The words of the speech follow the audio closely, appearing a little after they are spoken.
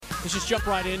Let's just jump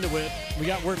right into it. We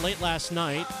got word late last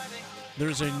night.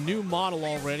 There's a new model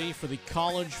already for the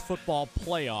college football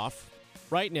playoff.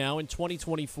 Right now in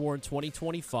 2024 and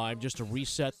 2025, just to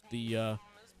reset the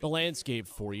landscape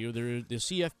for you, the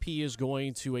CFP is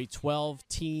going to a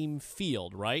 12-team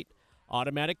field, right?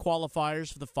 Automatic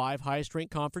qualifiers for the 5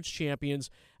 highest-ranked conference champions,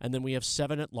 and then we have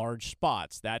 7 at-large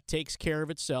spots. That takes care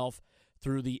of itself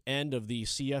through the end of the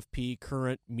CFP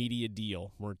current media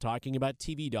deal. We're talking about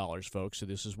TV dollars, folks, so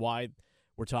this is why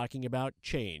we're talking about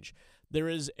change. There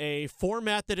is a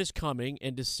format that is coming,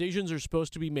 and decisions are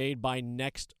supposed to be made by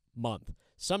next month,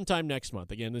 sometime next month.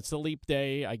 Again, it's the leap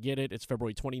day. I get it. It's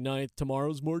February 29th.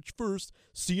 Tomorrow's March 1st.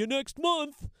 See you next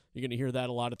month. You're going to hear that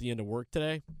a lot at the end of work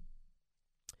today.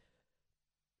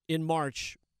 In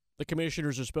March, the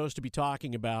commissioners are supposed to be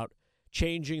talking about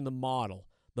changing the model.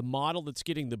 The model that's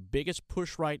getting the biggest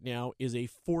push right now is a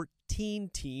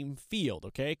 14-team field,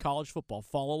 okay? College football.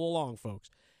 Follow along, folks.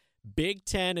 Big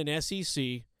Ten and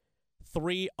SEC,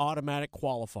 3 automatic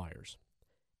qualifiers.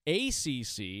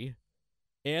 ACC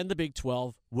and the Big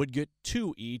 12 would get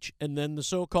 2 each, and then the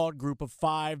so-called group of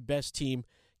 5 best team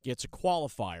gets a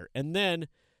qualifier, and then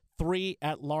 3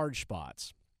 at-large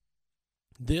spots.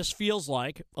 This feels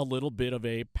like a little bit of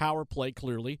a power play,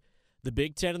 clearly. The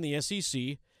Big Ten and the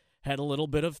SEC had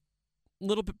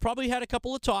probably had a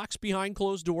couple of talks behind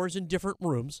closed doors in different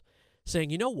rooms,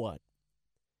 saying, you know what?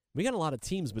 We got a lot of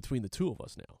teams between the two of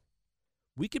us now.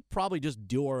 We could probably just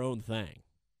do our own thing.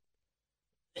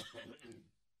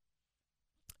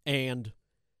 And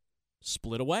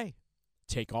split away.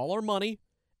 Take all our money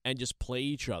and just play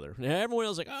each other. And everyone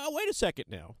else is like, oh, wait a second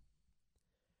now.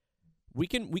 We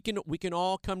can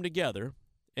all come together,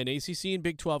 and ACC and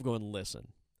Big 12 going, listen,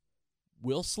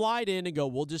 we'll slide in and go,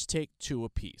 we'll just take 2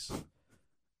 apiece.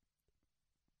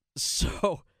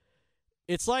 So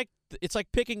it's like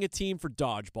picking a team for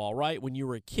dodgeball, right? When you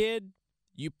were a kid,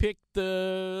 you picked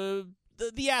the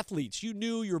athletes. You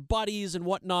knew your buddies and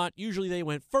whatnot. Usually they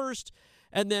went first,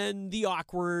 and then the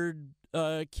awkward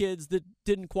kids that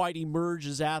didn't quite emerge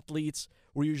as athletes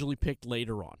were usually picked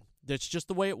later on. That's just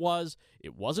the way it was.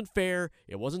 It wasn't fair.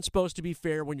 It wasn't supposed to be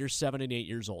fair when you're 7 and 8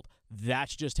 years old.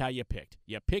 That's just how you picked.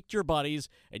 You picked your buddies,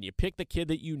 and you picked the kid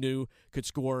that you knew could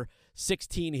score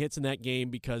 16 hits in that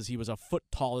game because he was a foot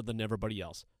taller than everybody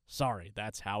else. Sorry,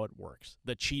 that's how it works.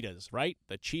 The cheetahs, right?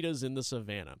 The cheetahs in the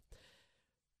savannah.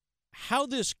 How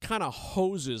this kind of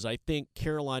hoses, I think,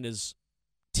 Carolina's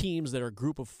teams that are a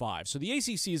group of 5. So the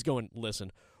ACC is going,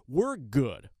 listen, we're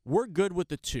good. We're good with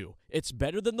the 2. It's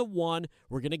better than the 1.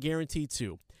 We're going to guarantee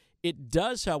 2. It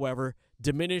does, however,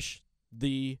 diminish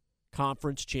the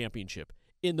conference championship.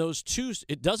 In those 2,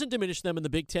 it doesn't diminish them in the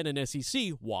Big Ten and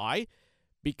SEC. Why?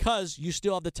 Because you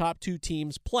still have the top 2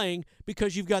 teams playing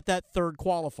because you've got that 3rd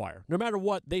qualifier. No matter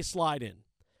what, they slide in.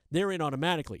 They're in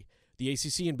automatically. The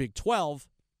ACC and Big 12,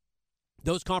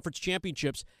 those conference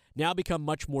championships now become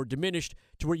much more diminished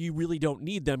to where you really don't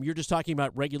need them. You're just talking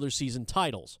about regular season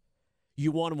titles.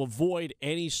 You want to avoid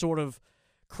any sort of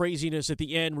craziness at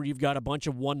the end where you've got a bunch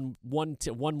of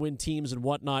one-win teams and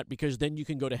whatnot, because then you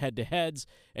can go to head-to-heads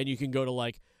and you can go to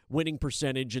like winning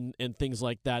percentage and things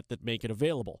like that make it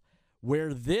available.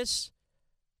 Where this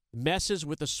messes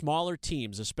with the smaller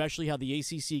teams, especially how the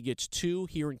ACC gets 2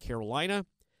 here in Carolina,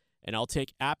 and I'll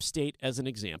take App State as an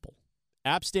example.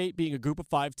 App State being a group of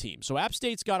 5 teams. So App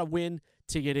State's got to win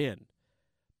to get in.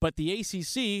 But the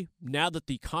ACC, now that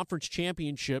the conference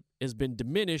championship has been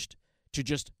diminished to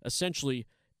just essentially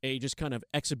a just kind of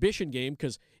exhibition game,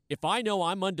 because if I know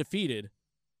I'm undefeated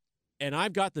and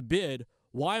I've got the bid,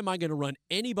 why am I going to run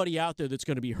anybody out there that's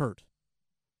going to be hurt,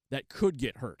 that could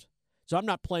get hurt? So I'm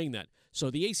not playing that. So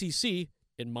the ACC,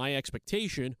 in my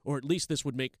expectation, or at least this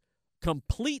would make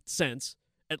complete sense,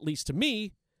 at least to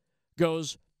me,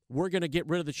 goes, we're going to get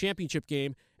rid of the championship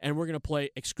game, and we're going to play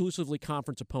exclusively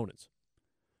conference opponents.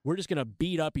 We're just going to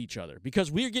beat up each other because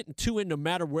we're getting 2 in no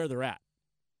matter where they're at.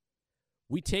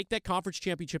 We take that conference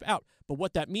championship out. But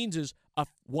what that means is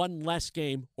 1 less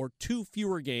game or 2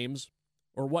 fewer games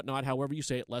or whatnot, however you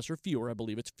say it, less or fewer. I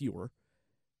believe it's fewer.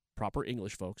 Proper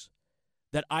English, folks.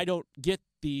 That I don't get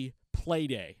the play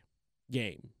day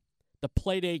game. The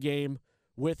play day game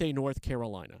with a North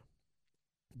Carolina.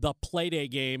 The play day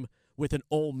game with an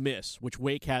Ole Miss, which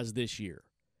Wake has this year.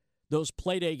 Those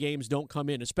play-day games don't come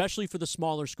in, especially for the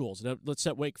smaller schools. Now, let's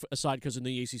set Wake aside because in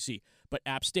the ACC. But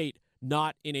App State,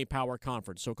 not in a power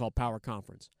conference, so-called power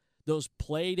conference. Those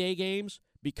play-day games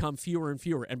become fewer and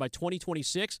fewer. And by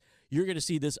 2026, you're going to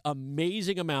see this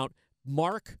amazing amount.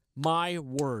 Mark my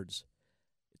words.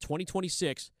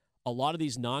 2026, a lot of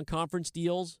these non-conference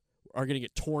deals are going to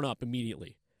get torn up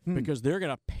immediately because they're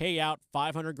going to pay out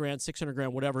 $500 grand, $600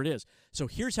 grand, whatever it is. So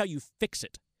here's how you fix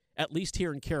it, at least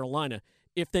here in Carolina,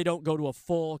 if they don't go to a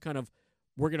full kind of,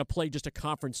 we're going to play just a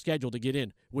conference schedule to get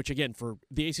in, which, again, for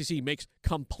the ACC makes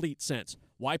complete sense.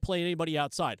 Why play anybody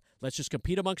outside? Let's just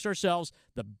compete amongst ourselves.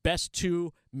 The best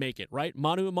two make it, right?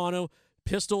 Mano a mano,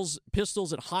 pistols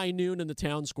at high noon in the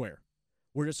town square.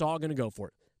 We're just all going to go for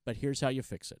it. But here's how you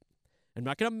fix it. I'm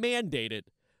not going to mandate it,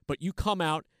 but you come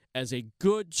out as a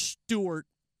good steward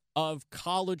of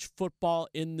college football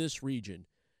in this region.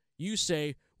 You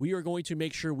say, we are going to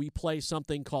make sure we play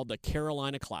something called the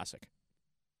Carolina Classic.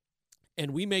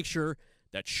 And we make sure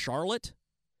that Charlotte,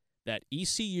 that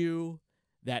ECU,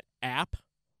 that App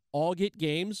all get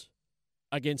games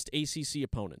against ACC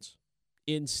opponents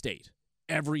in state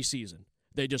every season.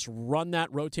 They just run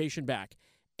that rotation back.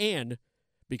 And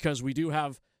because we do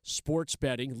have sports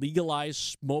betting,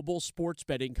 legalized mobile sports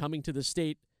betting coming to the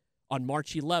state on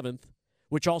March 11th,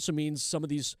 which also means some of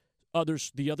these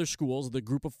others, the other schools, the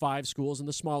group of 5 schools and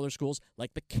the smaller schools,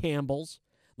 like the Campbells,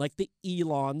 like the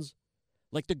Elons,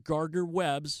 like the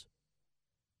Gardner-Webbs,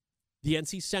 the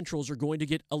NC Centrals are going to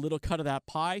get a little cut of that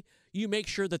pie. You make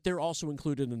sure that they're also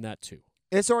included in that too.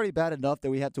 It's already bad enough that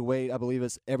we have to wait, I believe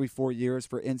it's every 4 years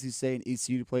for NC State and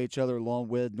ECU to play each other along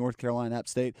with North Carolina and App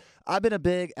State. I've been a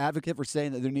big advocate for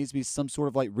saying that there needs to be some sort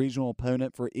of like regional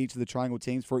opponent for each of the triangle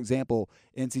teams. For example,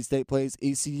 NC State plays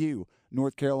ECU.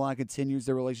 North Carolina continues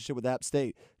their relationship with App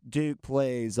State. Duke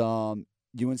plays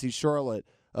UNC Charlotte,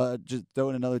 just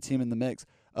throwing another team in the mix.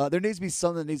 There needs to be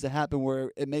something that needs to happen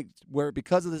where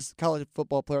because of this college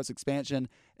football playoffs expansion,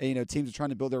 and, teams are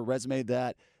trying to build their resume,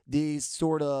 that these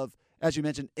sort of, as you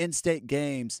mentioned, in-state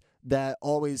games that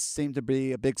always seem to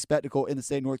be a big spectacle in the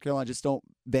state of North Carolina just don't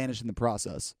vanish in the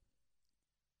process.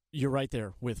 You're right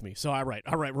there with me. So, all right,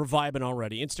 we're vibing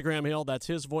already. Instagram Hill, that's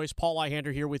his voice. Paul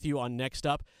Ihander here with you on Next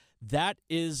Up. That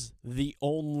is the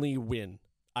only win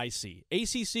I see.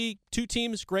 ACC, 2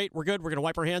 teams, great, we're good. We're going to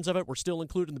wipe our hands of it. We're still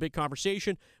included in the big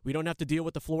conversation. We don't have to deal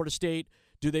with the Florida State,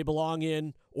 do they belong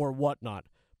in, or whatnot.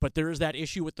 But there is that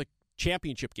issue with the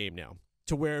championship game now,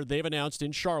 to where they've announced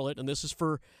in Charlotte, and this is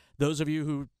for those of you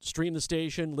who stream the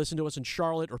station, listen to us in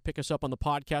Charlotte, or pick us up on the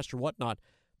podcast or whatnot,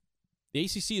 the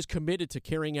ACC is committed to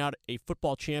carrying out a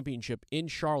football championship in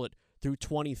Charlotte through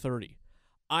 2030.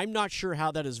 I'm not sure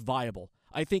how that is viable.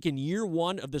 I think in year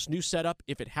 1 of this new setup,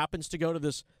 if it happens to go to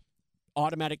this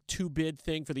automatic 2-bid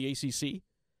thing for the ACC,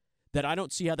 that I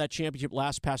don't see how that championship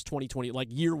lasts past 2020, like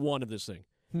year 1 of this thing.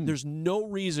 There's no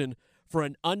reason for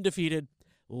an undefeated,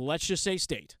 let's just say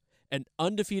state, an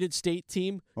undefeated state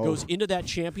team goes into that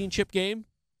championship game,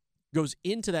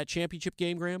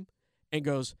 Graham, and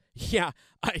goes, yeah,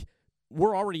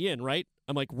 we're already in, right?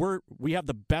 I'm like, we have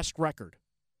the best record.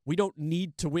 We don't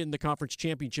need to win the conference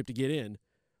championship to get in.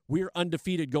 We're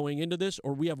undefeated going into this,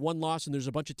 or we have 1 loss and there's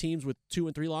a bunch of teams with 2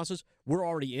 and 3 losses. We're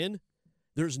already in.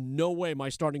 There's no way my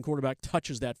starting quarterback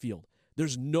touches that field.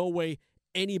 There's no way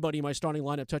anybody in my starting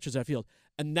lineup touches that field.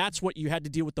 And that's what you had to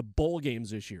deal with the bowl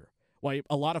games this year. Why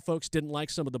a lot of folks didn't like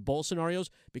some of the bowl scenarios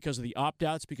because of the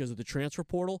opt-outs, because of the transfer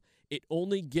portal. It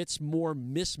only gets more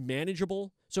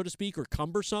mismanageable, so to speak, or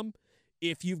cumbersome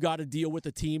if you've got to deal with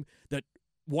a team that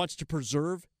wants to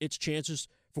preserve its chances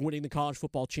for winning the college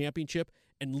football championship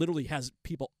and literally has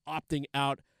people opting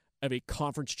out of a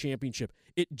conference championship.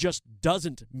 It just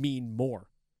doesn't mean more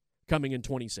coming in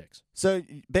 26. So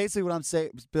basically what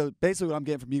I'm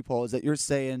getting from you, Paul, is that you're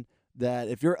saying that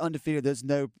if you're undefeated, there's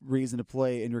no reason to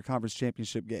play in your conference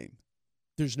championship game.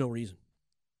 There's no reason.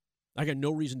 I got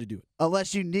no reason to do it.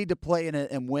 Unless you need to play in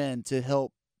it and win to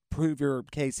help prove your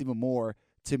case even more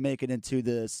to make it into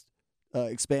this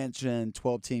expansion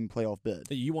 12-team playoff bid.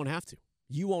 You won't have to.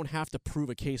 You won't have to prove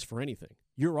a case for anything.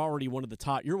 You're already one of the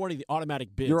top. You're one of the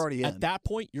automatic bids. You're already in. At that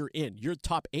point, you're in. You're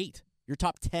top 8. You're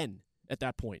top 10 at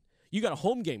that point. You got a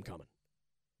home game coming.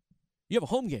 You have a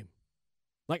home game.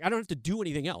 Like, I don't have to do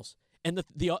anything else. And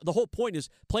the whole point is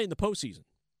playing the postseason,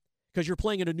 because you're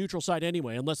playing at a neutral site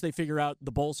anyway, unless they figure out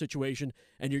the bowl situation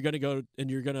and you're going to go and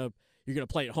you're going to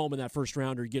play at home in that first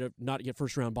round or not get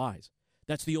first round buys.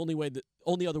 That's the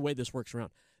only other way this works around.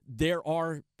 There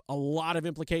are a lot of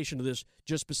implication to this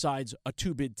just besides a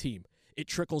 2-bid team. It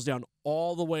trickles down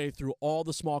all the way through all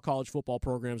the small college football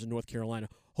programs in North Carolina.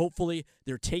 Hopefully,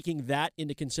 they're taking that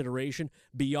into consideration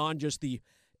beyond just the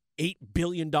 $8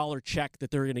 billion check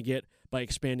that they're going to get by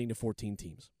expanding to 14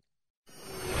 teams.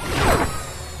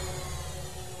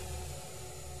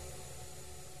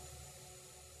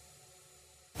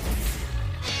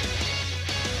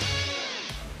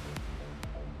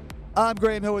 I'm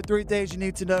Graham Hill with 3 things you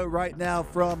need to know right now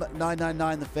from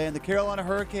 999 The Fan. The Carolina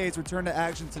Hurricanes return to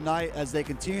action tonight as they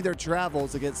continue their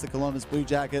travels against the Columbus Blue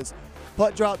Jackets.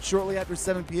 Puck drop shortly after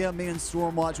 7 p.m. Me and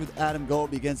Storm Watch with Adam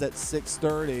Gold begins at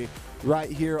 6:30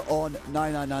 right here on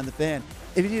 999 The Fan.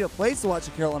 If you need a place to watch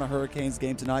the Carolina Hurricanes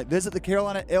game tonight, visit the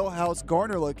Carolina Ale House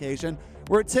Garner location,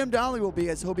 where Tim Donnelly will be,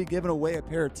 as he'll be giving away a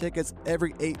pair of tickets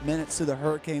every 8 minutes to the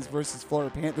Hurricanes versus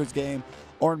Florida Panthers game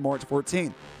on March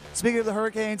 14th. Speaking of the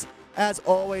Hurricanes, as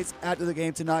always, after the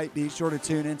game tonight, be sure to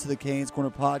tune into the Canes Corner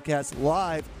podcast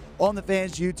live on the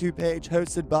Fans YouTube page,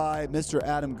 hosted by Mr.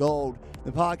 Adam Gold.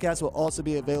 The podcast will also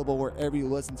be available wherever you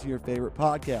listen to your favorite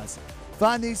podcasts.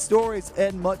 Find these stories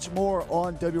and much more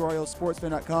on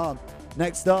WRLSportsFan.com.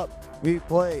 Next up, we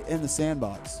play in the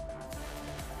sandbox.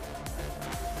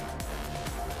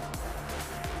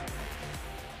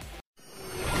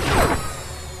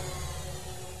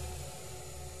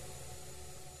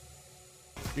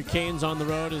 Your Canes on the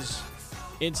road is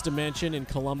Insta-mention in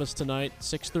Columbus tonight.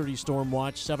 6:30 Storm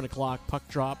Watch, 7 o'clock puck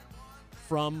drop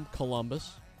from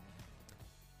Columbus.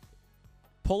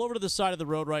 Pull over to the side of the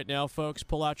road right now, folks.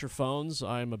 Pull out your phones.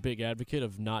 I'm a big advocate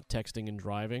of not texting and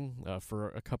driving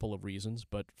for a couple of reasons.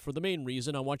 But for the main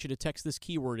reason, I want you to text this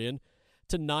keyword in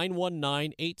to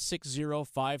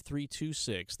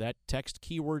 919-860-5326. That text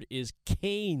keyword is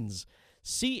Canes,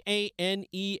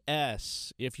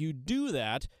 C-A-N-E-S. If you do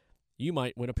that, you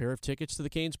might win a pair of tickets to the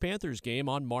Canes-Panthers game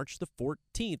on March the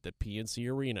 14th at PNC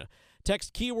Arena.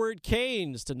 Text keyword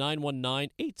Canes to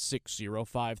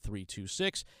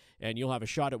 919-860-5326, and you'll have a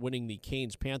shot at winning the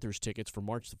Canes-Panthers tickets for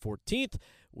March the 14th.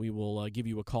 We will give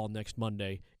you a call next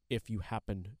Monday if you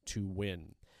happen to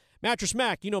win. Mattress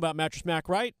Mac, you know about Mattress Mac,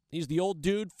 right? He's the old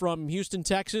dude from Houston,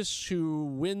 Texas, who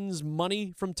wins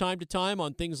money from time to time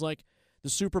on things like the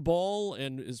Super Bowl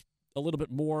and is a little bit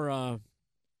more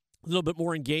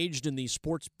engaged in the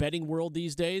sports betting world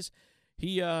these days.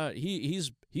 He's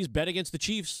bet against the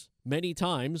Chiefs many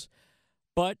times,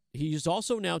 but he's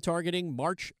also now targeting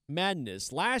March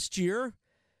Madness. Last year,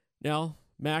 now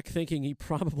Mac thinking he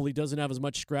probably doesn't have as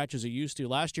much scratch as he used to.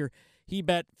 Last year, he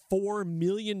bet $4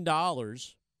 million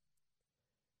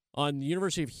on the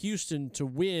University of Houston to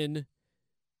win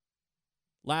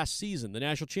last season, the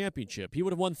national championship. He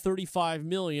would have won $35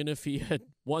 million if he had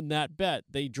won that bet.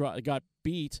 They got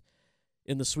beat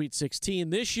in the Sweet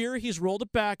 16. This year, he's rolled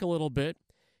it back a little bit.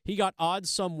 He got odds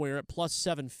somewhere at plus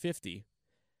 750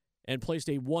 and placed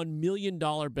a $1 million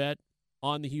bet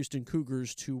on the Houston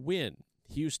Cougars to win.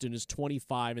 Houston is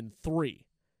 25-3.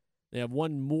 They have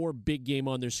one more big game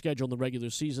on their schedule in the regular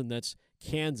season. That's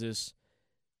Kansas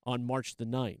on March the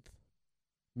 9th.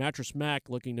 Mattress Mac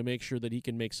looking to make sure that he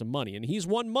can make some money. And he's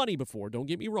won money before, don't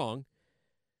get me wrong.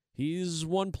 He's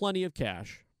won plenty of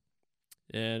cash.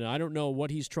 And I don't know what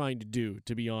he's trying to do,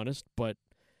 to be honest. But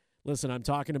listen, I'm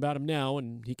talking about him now,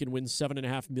 and he can win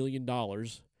 $7.5 million.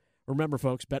 Remember,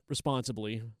 folks, bet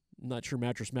responsibly. I'm not sure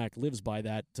Mattress Mac lives by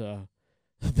that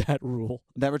that rule.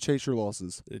 Never chase your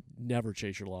losses. Never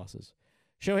chase your losses.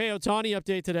 Shohei Ohtani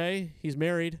update today. He's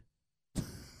married.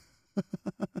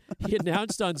 He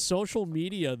announced on social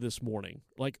media this morning,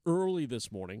 like early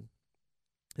this morning,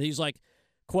 he's like,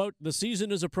 quote, "The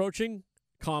season is approaching,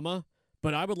 comma,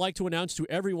 but I would like to announce to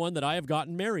everyone that I have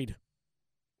gotten married."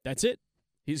 That's it.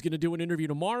 He's going to do an interview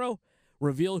tomorrow,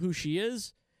 reveal who she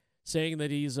is, saying that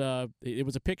he's it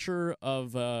was a picture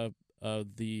of the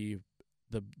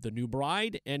new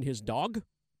bride and his dog.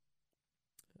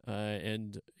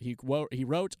 And he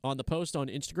wrote on the post on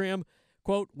Instagram,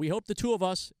 quote, "We hope the two of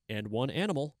us and one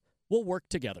animal will work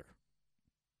together."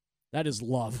 That is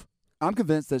love. I'm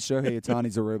convinced that Shohei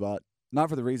Ohtani's a robot. Not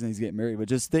for the reason he's getting married, but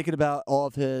just thinking about all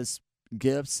of his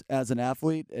gifts as an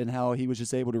athlete and how he was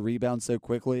just able to rebound so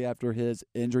quickly after his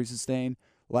injury sustained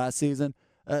last season.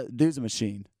 Dude's a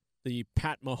machine. The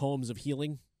Pat Mahomes of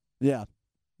healing. Yeah.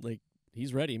 Like,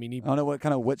 he's ready. I mean, I don't know what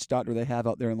kind of witch doctor they have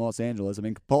out there in Los Angeles. I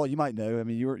mean, Paul, you might know. I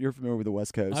mean, you're familiar with the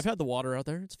West Coast. I've had the water out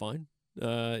there. It's fine.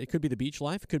 It could be the beach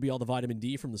life. It could be all the vitamin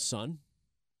D from the sun.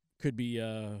 Could be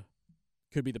the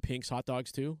Pink's hot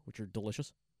dogs, too, which are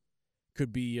delicious.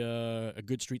 Could be a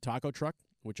good street taco truck,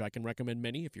 which I can recommend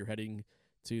many if you're heading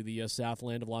to the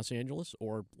Southland of Los Angeles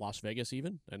or Las Vegas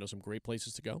even. I know some great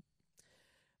places to go.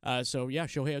 So, yeah,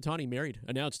 Shohei Ohtani married.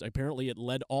 Announced. Apparently it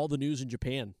led all the news in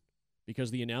Japan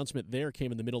because the announcement there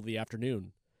came in the middle of the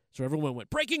afternoon. So everyone went,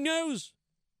 breaking news!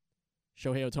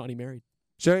 Shohei Ohtani married.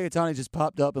 Shohei Ohtani just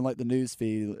popped up in like the news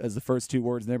feed as the first two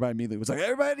words, and everybody immediately was like,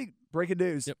 "Everybody, breaking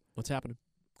news!" Yep, what's happening?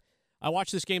 I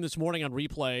watched this game this morning on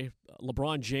replay.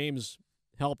 LeBron James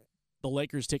helped the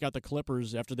Lakers take out the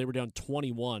Clippers after they were down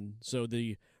 21. So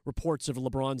the reports of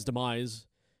LeBron's demise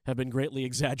have been greatly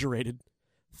exaggerated.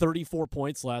 34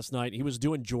 points last night. He was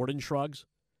doing Jordan shrugs.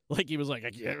 Like he was like,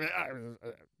 I'm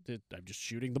just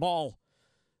shooting the ball.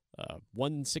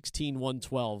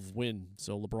 116-112 win.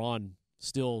 So LeBron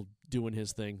still doing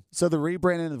his thing. So the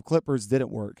rebranding of the Clippers didn't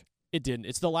work. It didn't.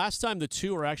 It's the last time the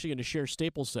two are actually going to share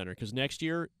Staples Center because next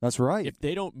year, that's right. If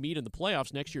they don't meet in the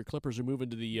playoffs next year, Clippers are moving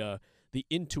to the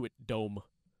Intuit Dome,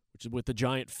 which is with the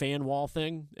giant fan wall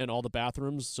thing and all the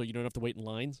bathrooms, so you don't have to wait in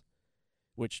lines.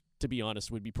 Which, to be honest,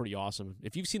 would be pretty awesome.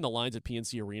 If you've seen the lines at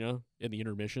PNC Arena in the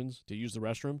intermissions to use the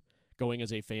restroom, going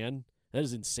as a fan, that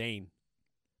is insane.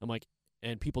 I'm like,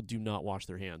 and people do not wash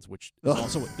their hands, which is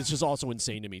also it's just also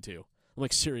insane to me too. I'm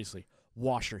like, seriously,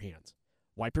 wash your hands.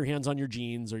 Wipe your hands on your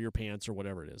jeans or your pants or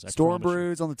whatever it is. Storm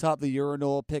brews on the top of the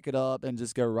urinal, pick it up, and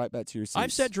just go right back to your seats.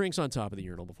 I've set drinks on top of the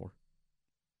urinal before.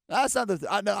 That's not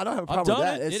I don't have a problem I've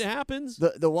done with that. It happens.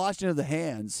 The washing of the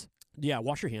hands. Yeah,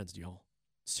 wash your hands, y'all.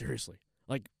 Seriously.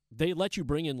 Like, they let you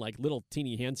bring in, like, little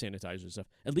teeny hand sanitizer and stuff.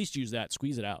 At least use that.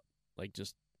 Squeeze it out. Like,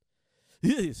 just,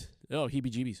 oh,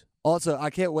 heebie-jeebies. Also, I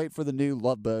can't wait for the new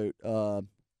Love Boat,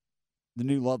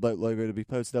 logo to be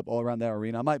posted up all around that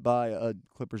arena. I might buy a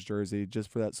Clippers jersey just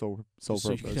for that sole purpose.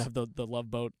 So you can have the Love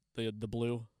Boat, the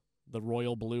blue, the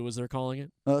royal blue, as they're calling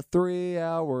it. 3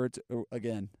 hour,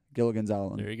 again, Gilligan's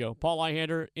Island. There you go. Paul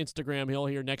Ihander, Instagram Hill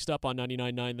here. Next up on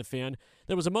 99.9 The Fan.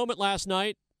 There was a moment last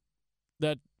night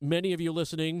that many of you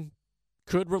listening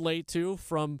could relate to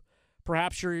from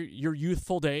perhaps your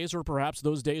youthful days, or perhaps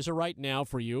those days are right now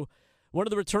for you. One of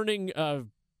the returning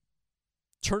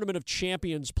Tournament of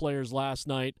Champions players last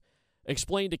night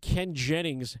explained to Ken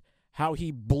Jennings how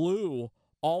he blew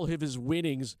all of his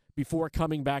winnings before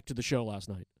coming back to the show last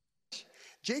night.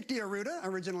 Jake Diaruda,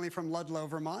 originally from Ludlow,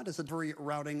 Vermont, is a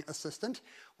routing assistant.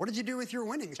 What did you do with your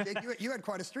winnings, Jake? You had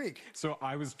quite a streak. So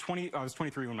I was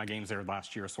 23 when my games aired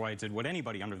last year, so I did what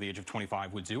anybody under the age of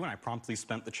 25 would do, and I promptly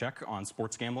spent the check on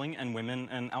sports gambling and women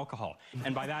and alcohol.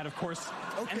 And by that, of course,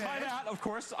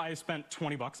 I spent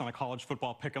 $20 on a college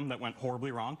football pick'em that went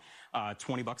horribly wrong,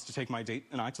 $20 to take my date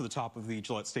and I to the top of the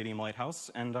Gillette Stadium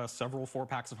Lighthouse, and several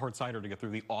 4-packs of hard cider to get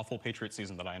through the awful Patriot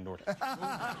season that I endured.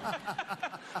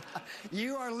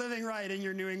 You are living right in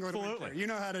your New England winter. You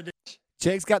know how to do.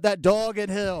 Jake's got that dog in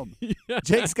him.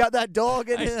 Jake's got that dog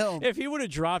in him. If he would have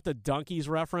dropped a Donkeys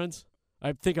reference,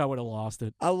 I think I would have lost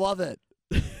it. I love it.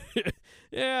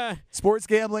 Yeah. Sports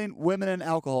gambling, women, and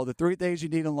alcohol. The 3 things you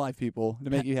need in life, people, to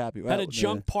make you happy. Had a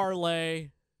junk parlay.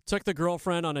 Took the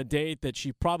girlfriend on a date that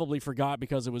she probably forgot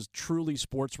because it was truly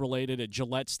sports related at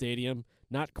Gillette Stadium.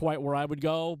 Not quite where I would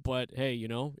go, but hey, you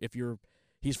know,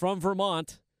 he's from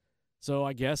Vermont. So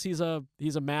I guess he's a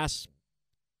mass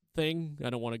thing. I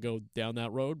don't want to go down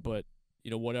that road, but you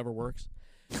know, whatever works.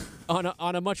 On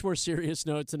a much more serious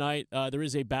note tonight, there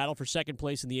is a battle for second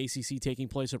place in the ACC taking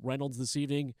place at Reynolds this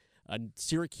evening.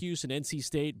 Syracuse and NC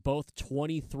State both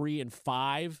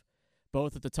 23-5,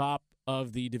 both at the top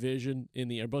of the division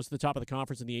both at the top of the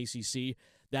conference in the ACC.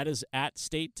 That is at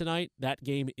State tonight. That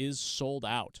game is sold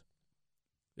out.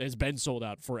 It has been sold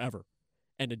out forever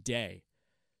and a day.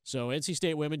 So NC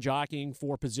State women jockeying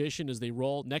for position as they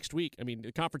roll next week. I mean,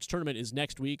 the conference tournament is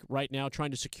next week. Right now, trying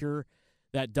to secure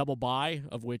that double bye,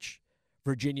 of which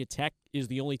Virginia Tech is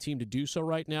the only team to do so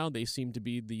right now. They seem to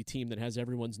be the team that has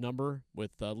everyone's number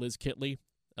with Liz Kitley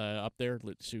up there,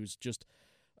 who's just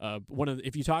one of.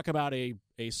 If you talk about a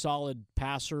solid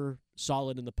passer,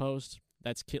 solid in the post,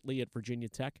 that's Kitley at Virginia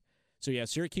Tech. So yeah,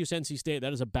 Syracuse, NC State.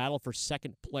 That is a battle for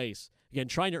second place. Again,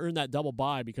 trying to earn that double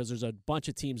bye because there's a bunch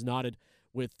of teams knotted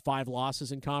with 5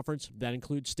 losses in conference. That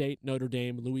includes State, Notre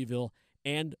Dame, Louisville,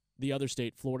 and the other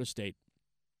state, Florida State.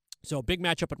 So big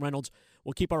matchup at Reynolds.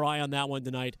 We'll keep our eye on that one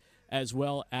tonight, as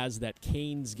well as that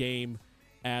Canes game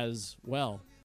as well.